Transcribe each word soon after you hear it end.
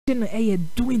preaching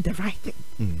doing the right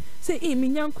thing. Say, hey, me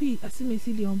nyankui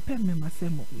asimesi di on pem me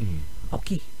masemo.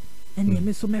 Okay. And then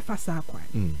me so me fa sa kwa.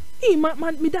 Hey,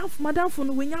 madam for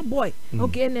no when boy.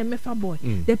 Okay, and then me fa boy.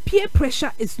 The peer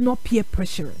pressure is not peer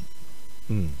pressuring.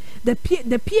 The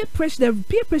peer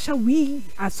pressure we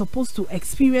are supposed to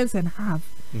experience and have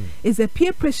is a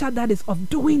peer pressure that is of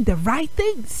doing the right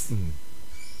things.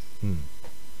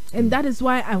 And that is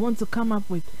why I want to come up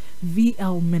with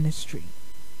VL ministry.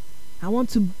 I want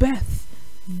to birth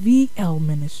VL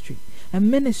ministry. A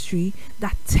ministry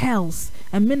that tells,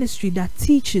 a ministry that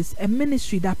teaches, a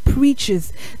ministry that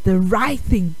preaches the right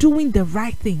thing, doing the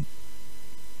right thing.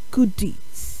 Good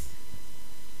deeds.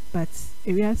 But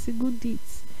if you say good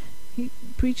deeds,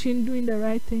 preaching, doing the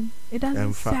right thing, it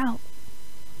doesn't sell.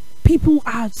 People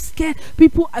are scared.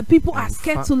 People are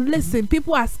scared to listen.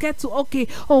 People are scared to, okay,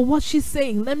 oh, what she's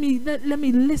saying, let me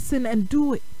listen and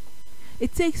do it.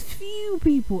 It takes few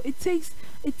people. It takes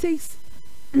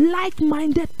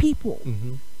like-minded people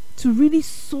to really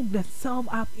soak themselves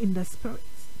up in the spirit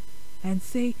and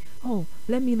say, oh,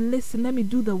 let me listen, let me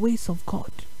do the ways of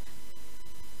God.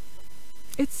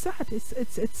 It's sad. It's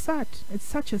sad. It's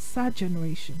such a sad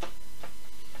generation.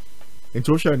 I'm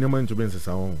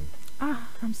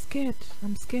scared.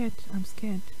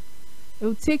 It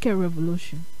will take a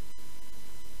revolution.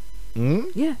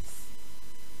 Yes.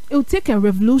 It will take a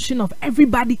revolution of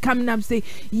everybody coming up and say,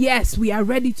 yes, we are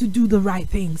ready to do the right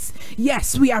things.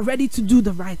 Yes, we are ready to do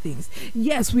the right things.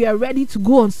 Yes, we are ready to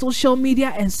go on social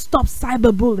media and stop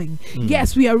cyberbullying.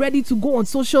 Yes, we are ready to go on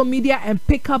social media and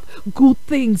pick up good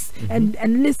things and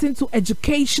listen to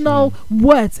educational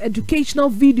words, educational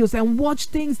videos, and watch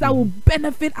things that will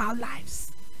benefit our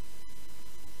lives.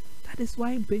 That is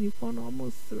why in 24,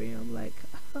 almost 3, I'm like,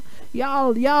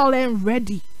 y'all ain't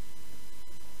ready.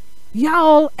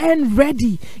 Y'all ain't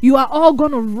ready. You are all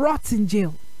gonna rot in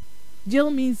jail.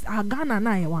 Jail means Ghana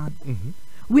na one.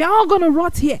 We are all gonna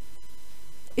rot here.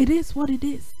 It is what it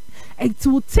is. It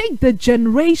will take the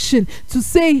generation to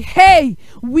say, hey,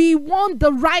 we want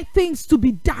the right things to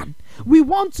be done. We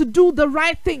want to do the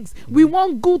right things. We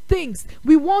want good things.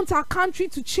 We want our country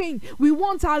to change. We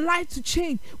want our life to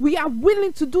change. We are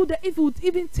willing to do that if it would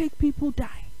even take people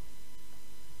die.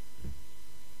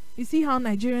 You see how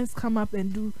Nigerians come up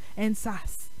and do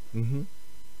NSAS.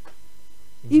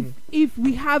 If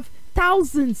we have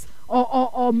thousands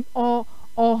or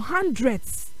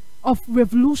hundreds of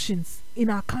revolutions in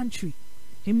our country,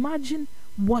 imagine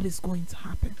what is going to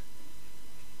happen.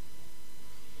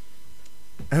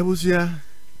 I was here,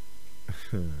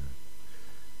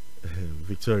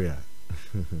 Victoria.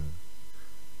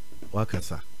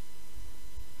 Wakasa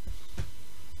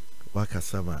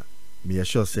ma. Me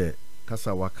sure say.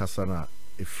 Kasa wakasa na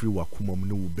efri wakuma mu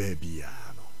ne wo baby ya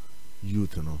no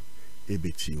youth no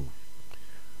ebeti o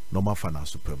no mafa na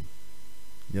supem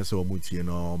nyese o mutie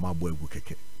no mabo egu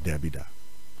keke dabida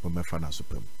o mafa na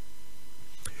supem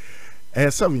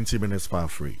 70 minutes far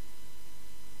free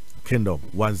Kingdom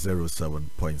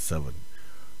 107.7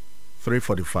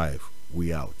 3:45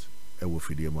 we out e wo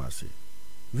fidie mu ase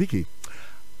Vicky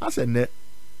ase ne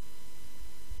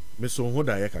me so ho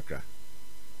da ye kakra